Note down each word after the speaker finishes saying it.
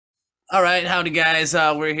All right, howdy guys.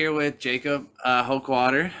 We're here with Jacob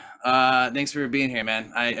Hoekwater. Thanks for being here,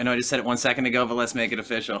 man. I know I just said it 1 second ago, but let's make it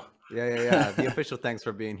official. Yeah. The official thanks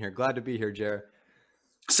for being here. Glad to be here, Jair.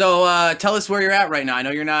 So tell us where you're at right now. I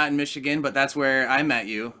know you're not in Michigan, but that's where I met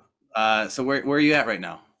you. So where are you at right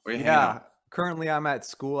now? Where are you hanging out? Yeah, currently I'm at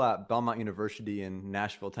school at Belmont University in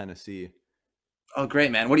Nashville, Tennessee. Oh,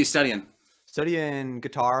 great, man. What are you studying? Studying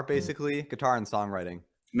guitar, basically, guitar and songwriting.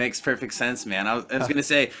 Makes perfect sense, man. I was gonna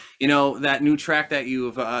say, that new track that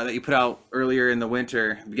you put out earlier in the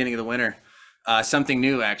winter, beginning of the winter, something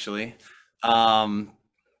new actually. Um,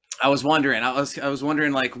 I was wondering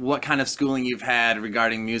like what kind of schooling you've had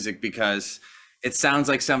regarding music because it sounds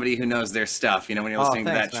like somebody who knows their stuff, when you're Oh, listening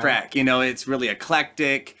to thanks, that man. track. It's really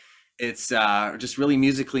eclectic. It's just really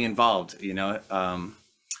musically involved,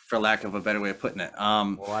 for lack of a better way of putting it.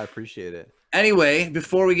 Well, I appreciate it. Anyway,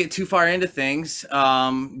 before we get too far into things,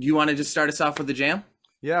 do you want to just start us off with the jam?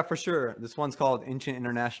 Yeah, for sure. This one's called Ancient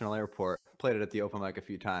International Airport. Played it at the open mic a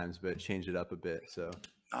few times, but changed it up a bit. So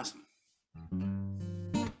Awesome.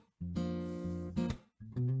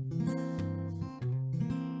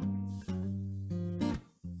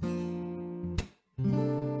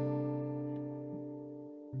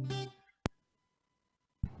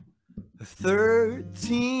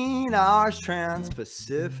 13 hours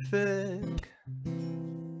trans-Pacific,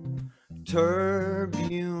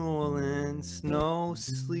 turbulence, no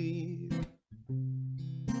sleep,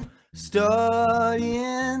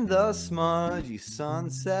 studying the smudgy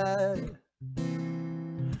sunset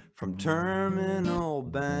from terminal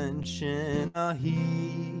bench in a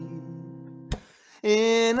heap,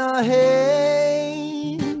 in a haze,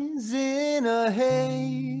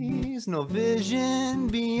 no vision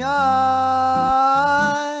beyond.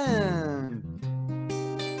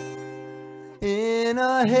 In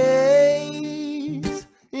a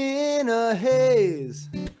haze,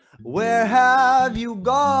 where have you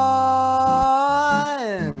gone?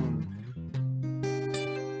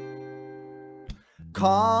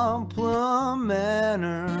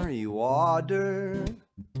 Complimentary water,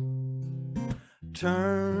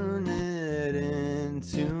 turn it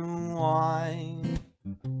into wine.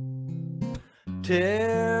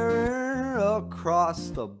 Terror across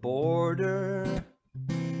the border,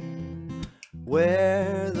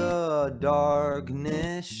 where the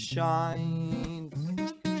darkness shines.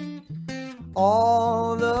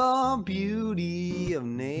 All the beauty of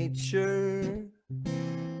nature,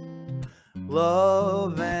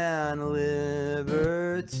 love and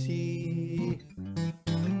liberty.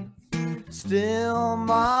 Still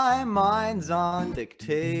my mind's on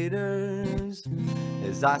dictators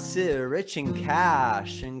as I sit rich in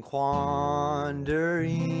cash and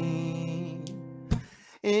quandary.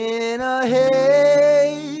 In a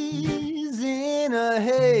haze,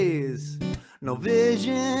 no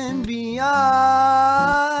vision beyond.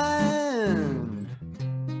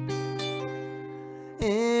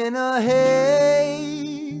 In a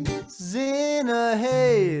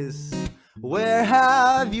haze, where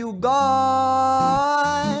have you gone?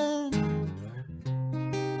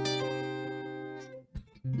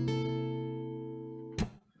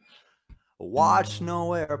 Watch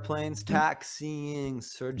no airplanes taxiing,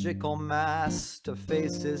 surgical masks to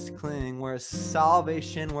faces cling, where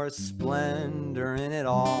salvation, where splendor in it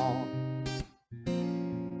all.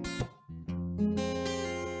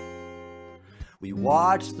 We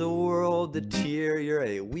watch the world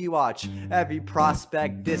deteriorate, we watch every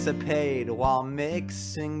prospect dissipate while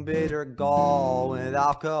mixing bitter gall with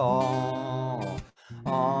alcohol.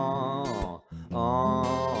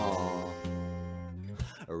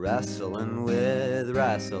 Wrestling with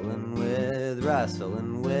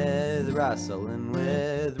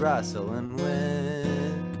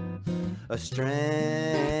a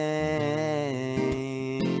stranger.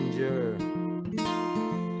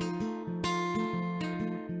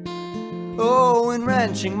 Oh, and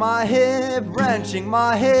wrenching my hip,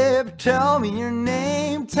 tell me your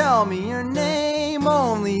name,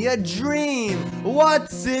 only a dream,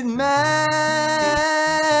 what's it matter?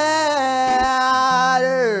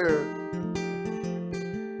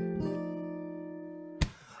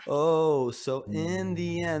 Oh, so in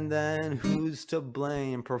the end then, who's to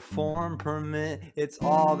blame? Perform, permit, it's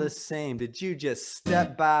all the same. Did you just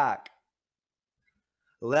step back?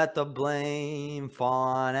 Let the blame fall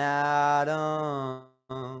on Adam's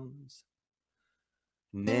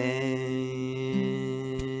name.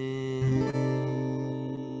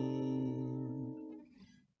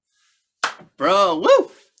 Bro,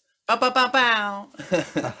 woo! Bow, bow, bow, bow.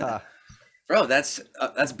 Bro, that's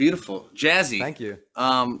beautiful. Jazzy. Thank you.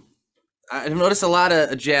 I've noticed a lot of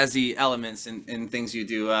jazzy elements in things you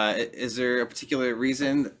do. Is there a particular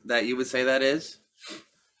reason that you would say that is?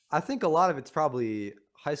 I think a lot of it's probably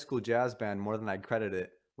high school jazz band more than I'd credit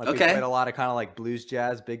it. Like we played Okay, a lot of kind of like blues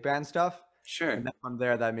jazz big band stuff. sure. And then from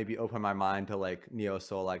there that maybe opened my mind to like neo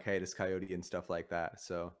soul, like Hiatus Coyote and stuff like that.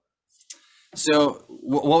 So So,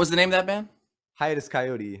 what was the name of that band? Hiatus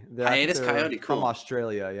Coyote. I think Hiatus they're Coyote. from Cool.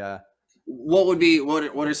 Australia, yeah.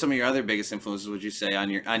 What are some of your other biggest influences? Would you say on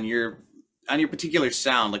your particular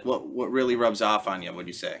sound? Like what really rubs off on you? Would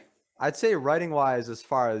you say? I'd say writing wise, as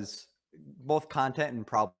far as both content and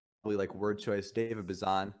probably like word choice, David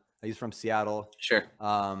Bazan. He's from Seattle. Sure.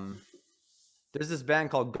 Um, there's this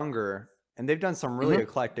band called Gunger, and they've done some really Hmm.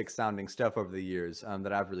 eclectic sounding stuff over the years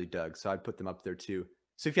that I've really dug. So I'd put them up there too.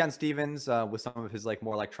 Sufjan Stevens with some of his like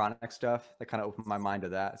more electronic stuff that kind of opened my mind to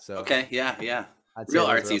that. So Okay. Yeah. Yeah. I'd say Real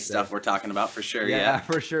those are artsy up there. stuff we're talking about for sure. Yeah, Yeah.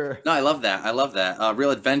 for sure. No, I love that. I love that.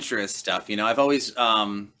 Real adventurous stuff. You know, I've always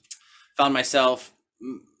found myself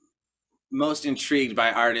most intrigued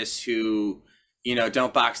by artists who, you know,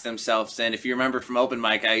 don't box themselves in. If you remember from open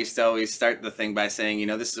mic, I used to always start the thing by saying, you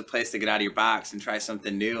know, this is a place to get out of your box and try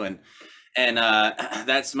something new. And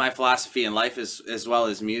that's my philosophy in life as well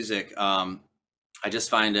as music. I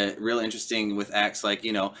just find it real interesting with acts like,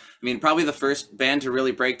 you know, I mean, probably the first band to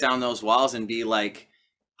really break down those walls and be like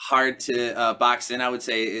hard to box in, I would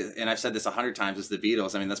say, and I've said this 100 times, is the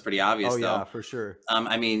Beatles. I mean, that's pretty obvious Oh though. yeah, for sure.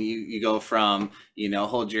 I mean, you go from, you know,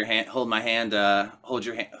 hold your hand, hold my hand, hold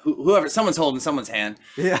your hand, whoever, someone's holding someone's hand,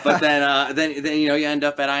 Yeah. but then you know you end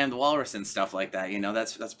up at I Am the Walrus and stuff like that. You know,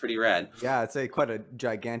 that's pretty rad. Yeah, I'd say quite a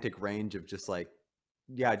gigantic range of just like,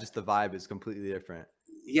 yeah, just the vibe is completely different.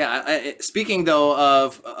 Yeah. Speaking though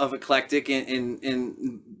of eclectic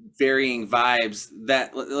and varying vibes,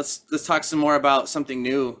 that let's talk some more about something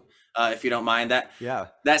new, if you don't mind. Yeah.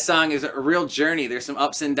 That song is a real journey. There's some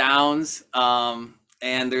ups and downs.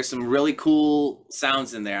 And there's some really cool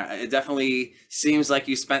sounds in there. It definitely seems like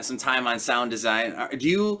you spent some time on sound design. Do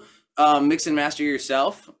you mix and master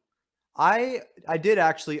yourself? I did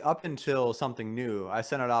actually up until something new. I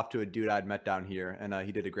sent it off to a dude I'd met down here, and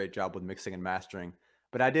he did a great job with mixing and mastering.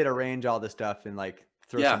 But I did arrange all this stuff and like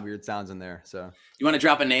throw Yeah. some weird sounds in there. So You want to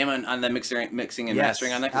drop a name on the mixing and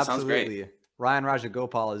mastering on that? 'Cause it sounds great. absolutely. Ryan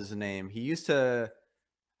Rajagopal is his name. He used to.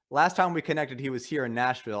 Last time we connected, he was here in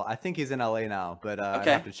Nashville. I think he's in LA now, but I'd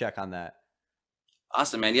Okay. have to check on that.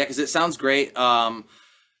 Awesome, man. Yeah, because it sounds great. I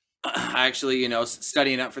actually, you know,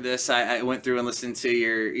 studying up for this, I went through and listened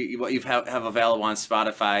to what you have available on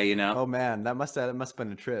Spotify. You know. Oh man, that must have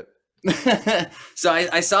been a trip. So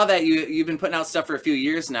I saw that you've been putting out stuff for a few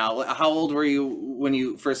years now. How old were you when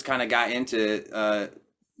you first kind of got into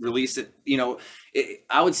release it? You know,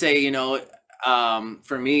 I would say, you know,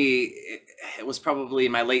 for me, it was probably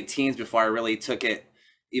in my late teens before I really took it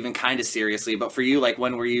even kind of seriously. But for you, like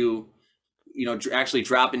when were you, you know, actually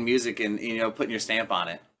dropping music and, you know, putting your stamp on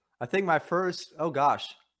it? I think my first, oh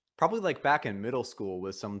gosh, probably like back in middle school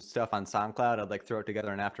with some stuff on SoundCloud. I'd like throw it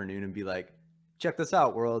together an afternoon and be like, check this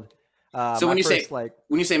out, world. So My when you say first, like,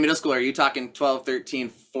 when you say middle school, are you talking 12, 13,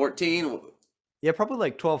 14? yeah, probably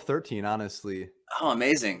like 12, 13, honestly. Oh,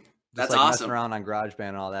 amazing. Just That's like awesome. messing around on GarageBand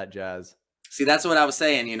and all that jazz. See, that's what I was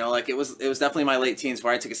saying, you know, like it was definitely my late teens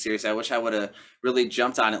where I took it seriously. I wish I would have really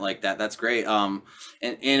jumped on it like that. That's great.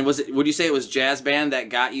 And would you say it was jazz band that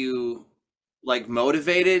got you like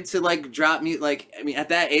motivated to like drop me? Like, I mean, at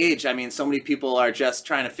that age, I mean, so many people are just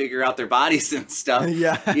trying to figure out their bodies and stuff,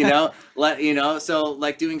 Yeah. you know, so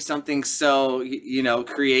like doing something so, you know,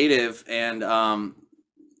 creative and,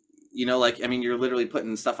 you know, like, I mean, you're literally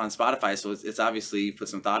putting stuff on Spotify. So it's obviously you put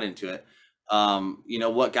some thought into it. You know,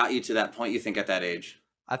 what got you to that point, you think, at that age?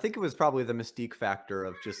 I think it was probably the mystique factor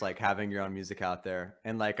of just like having your own music out there.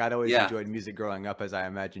 And like I'd always Yeah. enjoyed music growing up, as I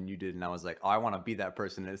imagine you did. And I was like, oh, I want to be that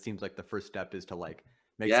person. And it seems like the first step is to like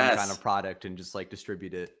make some kind Yes. of product and just like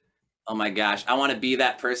distribute it. Oh my gosh, I want to be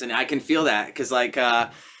that person. I can feel that because, like,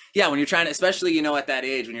 yeah, when you're trying to, especially, you know, at that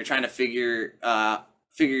age, when you're trying to figure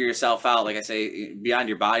yourself out, like I say, beyond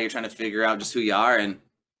your body, you're trying to figure out just who you are. And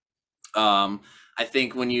I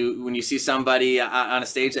think when you see somebody on a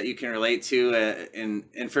stage that you can relate to,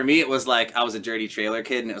 and for me, it was like I was a dirty trailer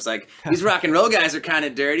kid, and it was like these rock and roll guys are kind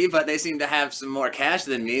of dirty, but they seem to have some more cash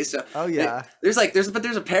than me. So Oh yeah. there's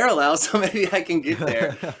a parallel, so maybe I can get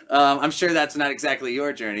there. I'm sure that's not exactly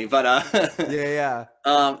your journey, but Yeah.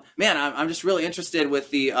 man, I'm just really interested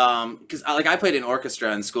with the because like I played in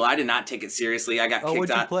orchestra in school. I did not take it seriously. I got Oh, kicked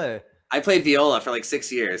what'd you out. play? I played viola for like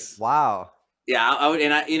 6 years. Wow. Yeah, I would,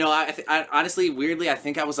 and I, you know, I honestly, weirdly, I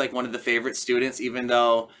think I was like one of the favorite students, even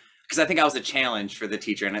though because I think I was a challenge for the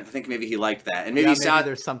teacher, and I think maybe he liked that, and maybe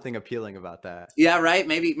there's something appealing about that. Yeah, right.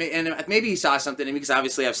 Maybe he saw something in me, because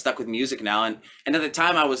obviously I've stuck with music now, and at the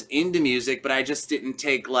time I was into music, but I just didn't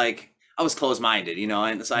take, like, I was closed-minded, you know,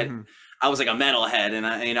 and so I was like a metalhead, and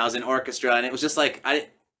I was in orchestra, and it was just like I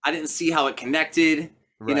didn't see how it connected.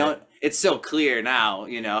 Right. You know, it's so clear now,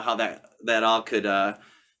 you know, how that all could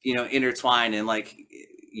you know, intertwine, and, like,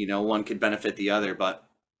 you know, one could benefit the other. But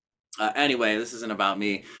anyway, this isn't about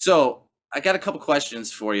me. So I got a couple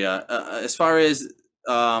questions for you. As far as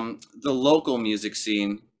the local music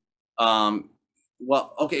scene,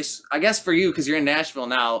 well, okay, so I guess for you, because you're in Nashville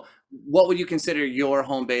now, what would you consider your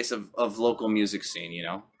home base of local music scene, you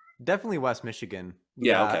know? Definitely West Michigan.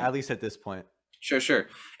 Yeah, okay. At least at this point. Sure.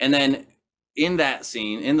 And then in that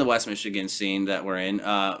scene, in the West Michigan scene that we're in,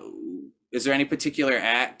 is there any particular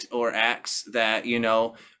act or acts that, you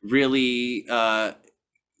know, really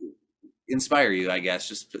inspire you, I guess?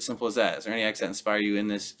 Just simple as that. Is there any acts that inspire you in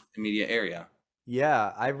this immediate area?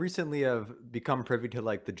 Yeah, I recently have become privy to,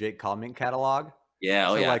 like, the Jake Comment catalog. Yeah,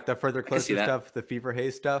 so like the Further Closer stuff, the Fever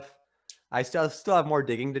Haze stuff. I still have more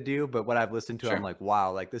digging to do, but what I've listened to, I'm like,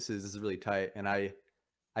 wow, like this is really tight. And I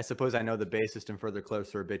suppose I know the bassist in Further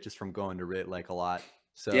Closer a bit just from going to RIT, like, a lot.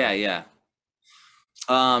 So yeah.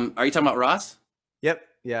 Are you talking about Ross? Yep.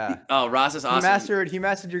 Yeah. Oh, Ross is awesome. He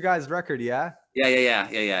mastered your guys' record, yeah?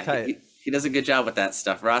 Yeah. Tight. He does a good job with that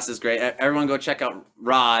stuff. Ross is great. Everyone go check out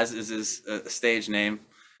Roz, is his stage name.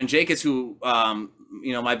 And Jake is who,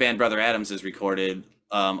 you know, my band Brother Adams has recorded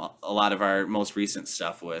a lot of our most recent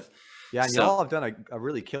stuff with. Yeah, and y'all have done a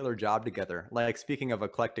really killer job together. Like, speaking of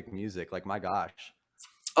eclectic music, like, my gosh.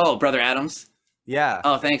 Oh, Brother Adams? Yeah.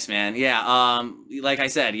 Oh, thanks, man. Yeah. Like I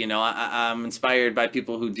said, you know, I'm inspired by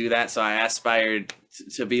people who do that, so I aspired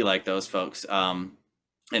to be like those folks.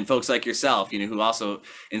 And folks like yourself, you know, who also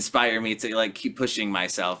inspire me to, like, keep pushing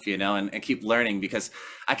myself, you know, and keep learning, because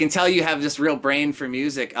I can tell you have this real brain for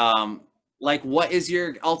music. Like, what is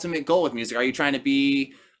your ultimate goal with music? Are you trying to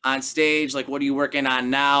be on stage? Like, what are you working on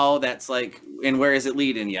now? That's like, and where is it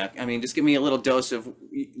leading you? I mean, just give me a little dose of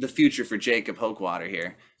the future for Jacob Hoekwater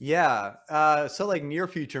here. Yeah. So, like, near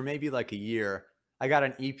future, maybe like a year, I got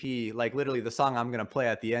an EP, like, literally the song I'm going to play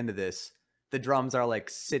at the end of this. The drums are, like,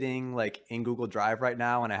 sitting, like, in Google Drive right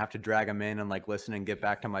now, and I have to drag them in and, like, listen and get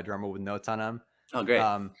back to my drummer with notes on them. Oh, great.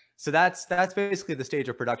 So that's basically the stage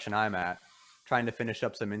of production I'm at, trying to finish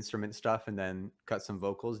up some instrument stuff and then cut some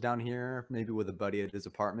vocals down here, maybe with a buddy at his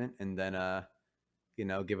apartment, and then, you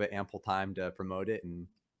know, give it ample time to promote it and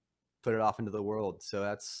put it off into the world. So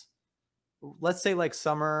that's, let's say, like,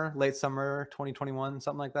 late summer 2021,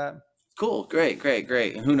 something like that. Cool. Great.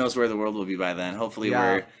 And who knows where the world will be by then? Hopefully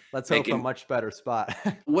let's hope a much better spot.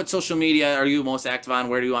 What social media are you most active on?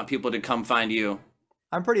 Where do you want people to come find you?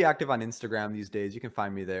 I'm pretty active on Instagram these days. You can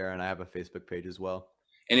find me there, and I have a Facebook page as well.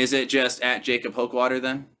 And is it just at Jacob Hoekwater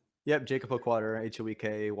then? Yep, Jacob Hoekwater,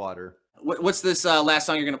 Hoek Water. What's this last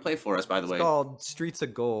song you're going to play for us, by the way? It's called Streets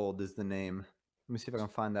of Gold is the name. Let me see if I can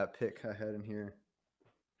find that pick I had in here.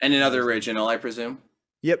 And another original, I presume?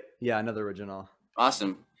 Yep. Yeah, another original.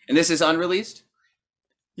 Awesome. And this is unreleased?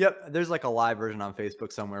 Yep. There's, like, a live version on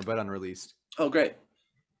Facebook somewhere, but unreleased. Oh, great.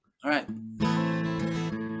 All right.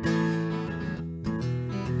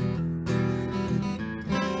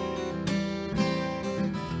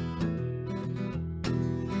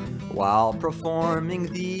 While performing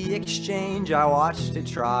the exchange, I watched it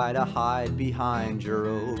try to hide behind your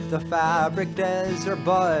robe. The fabric desert,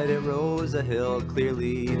 but it rose a hill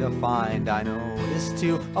clearly defined. I noticed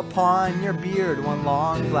too upon your beard one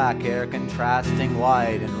long black hair contrasting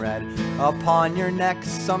white and red. Upon your neck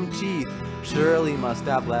some teeth surely must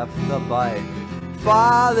have left the bite.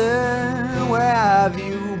 Father, where have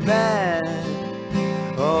you been?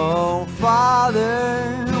 Oh,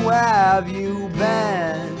 Father, where have you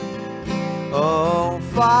been? Oh,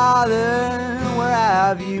 Father, where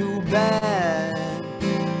have you been?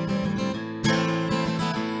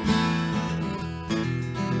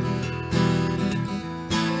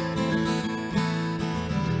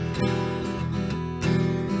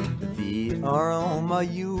 The aroma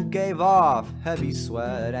you gave off, heavy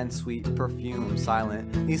sweat and sweet perfume,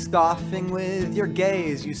 silently scoffing with your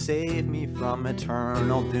gaze, you saved me from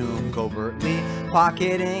eternal doom. Covertly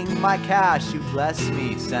pocketing my cash, you blessed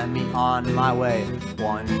me, sent me on my way,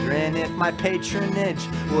 wondering if my patronage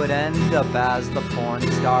would end up as the porn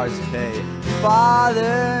stars pay.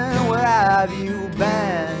 Father, where have you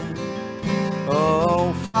been?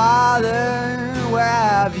 Oh, Father, where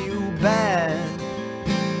have you been?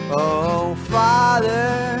 Oh,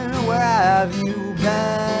 Father, where have you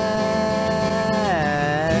been?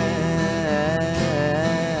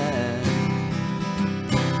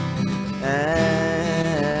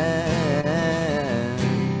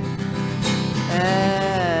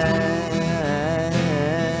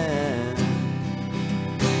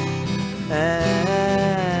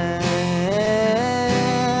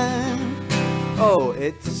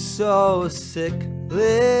 so cyclical.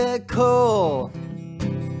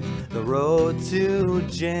 The road to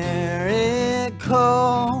Jericho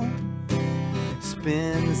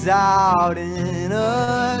spins out in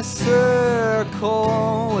a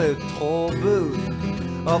circle with toll booth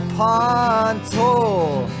upon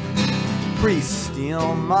toll. Priests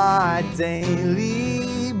steal my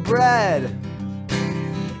daily bread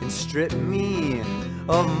and strip me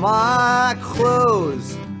of my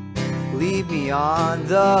clothes. Leave me on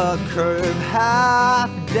the curb half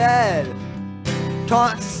dead.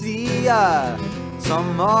 Can't see ya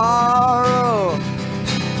tomorrow.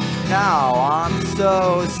 Now I'm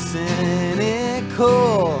so cynical.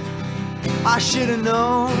 I should have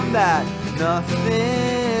known that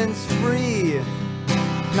nothing's free.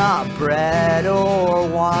 Not bread or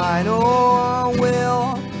wine or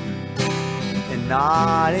will, and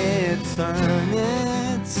not eternity.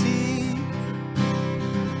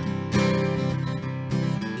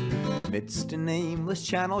 Amidst an aimless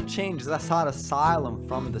channel change, I sought asylum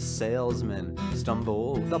from the salesman.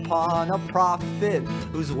 Stumbled upon a prophet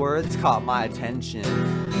whose words caught my attention.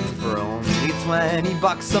 For only 20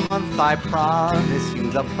 bucks a month, I promise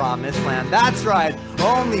you the promised land. That's right,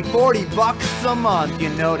 only 40 bucks a month. You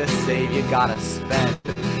know, to save you gotta spend.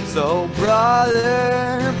 So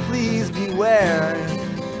brother, please beware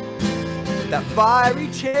that fiery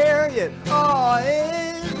chariot. Oh,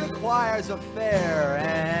 it requires a fare.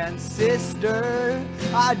 And sister,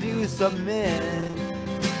 I do submit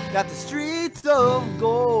that the streets of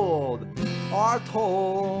gold are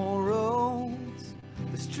toll roads.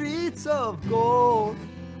 The streets of gold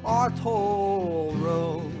are toll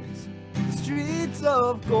roads. The streets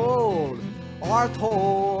of gold are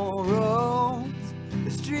toll roads.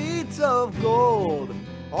 The streets of gold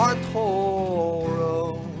are toll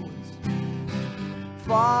roads.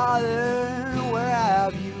 Father, where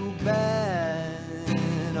have you been?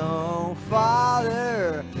 Oh,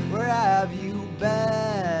 Father, where have you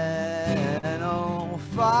been? Oh,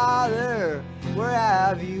 Father, where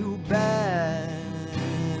have you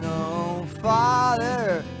been? Oh,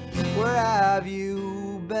 Father, where have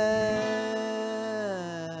you been?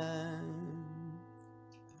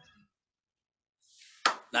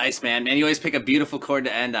 Nice, man. Man, you always pick a beautiful chord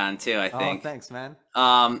to end on too, I think. Oh, thanks, man.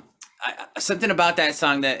 Something about that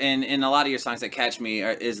song that in a lot of your songs that catch me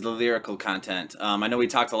is the lyrical content. I know we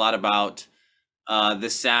talked a lot about the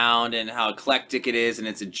sound and how eclectic it is, and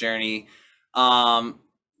it's a journey.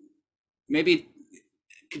 Maybe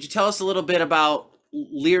could you tell us a little bit about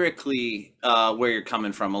lyrically where you're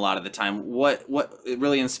coming from a lot of the time? What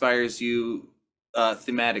really inspires you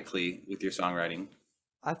thematically with your songwriting?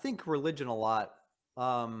 I think religion a lot.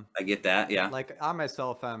 I get that, yeah. Like I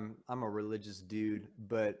myself, I'm a religious dude,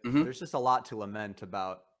 but Mhm. there's just a lot to lament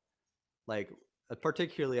about, like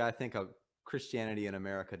particularly I think of Christianity in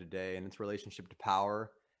America today and its relationship to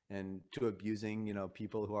power and to abusing, you know,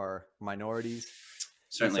 people who are minorities.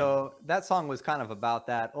 And Certainly. so that song was kind of about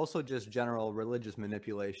that. Also, just general religious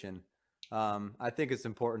manipulation. I think it's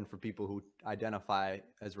important for people who identify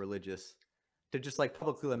as religious to just like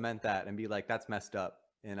publicly lament that and be like, that's messed up.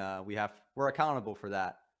 And we're accountable for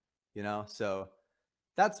that, you know? So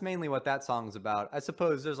that's mainly what that song's about. I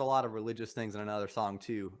suppose there's a lot of religious things in another song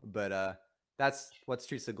too, but that's what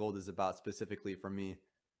Streets of Gold is about specifically for me.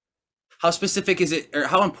 How specific is it, or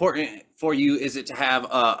how important for you is it to have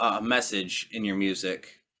a message in your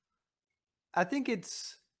music? I think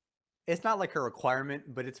it's not like a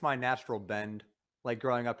requirement, but it's my natural bend. Like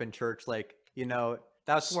growing up in church, like, you know,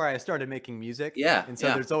 that's where I started making music. Yeah, And so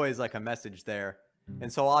yeah. there's always like a message there.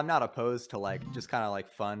 And so I'm not opposed to like just kind of like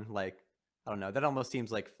fun, like I don't know, that almost seems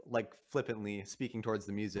like flippantly speaking towards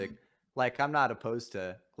the music. Like I'm not opposed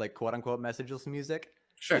to like quote unquote messageless music.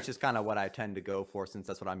 Sure. It's just kind of what I tend to go for since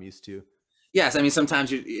that's what I'm used to. Yes, I mean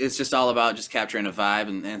sometimes it's just all about just capturing a vibe,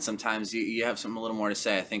 and sometimes you have something a little more to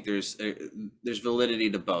say. I think there's validity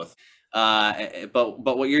to both. But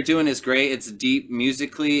what you're doing is great. It's deep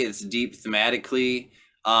musically, it's deep thematically.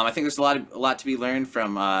 I think there's a lot to be learned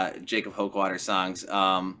from Jacob Hoekwater songs.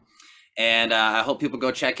 And I hope people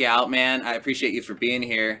go check you out, man. I appreciate you for being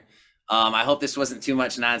here. I hope this wasn't too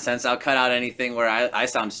much nonsense. I'll cut out anything where I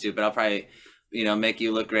sound stupid. I'll probably, you know, make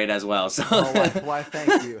you look great as well. So why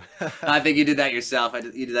thank you. I think you did that yourself.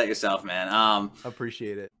 You did that yourself, man.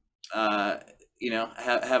 Appreciate it. You know,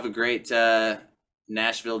 have a great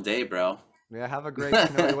Nashville day, bro. Yeah, have a great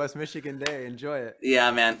snowy West Michigan day. Enjoy it.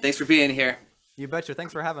 Yeah, man. Thanks for being here. You betcha.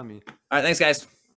 Thanks for having me. All right, thanks, guys.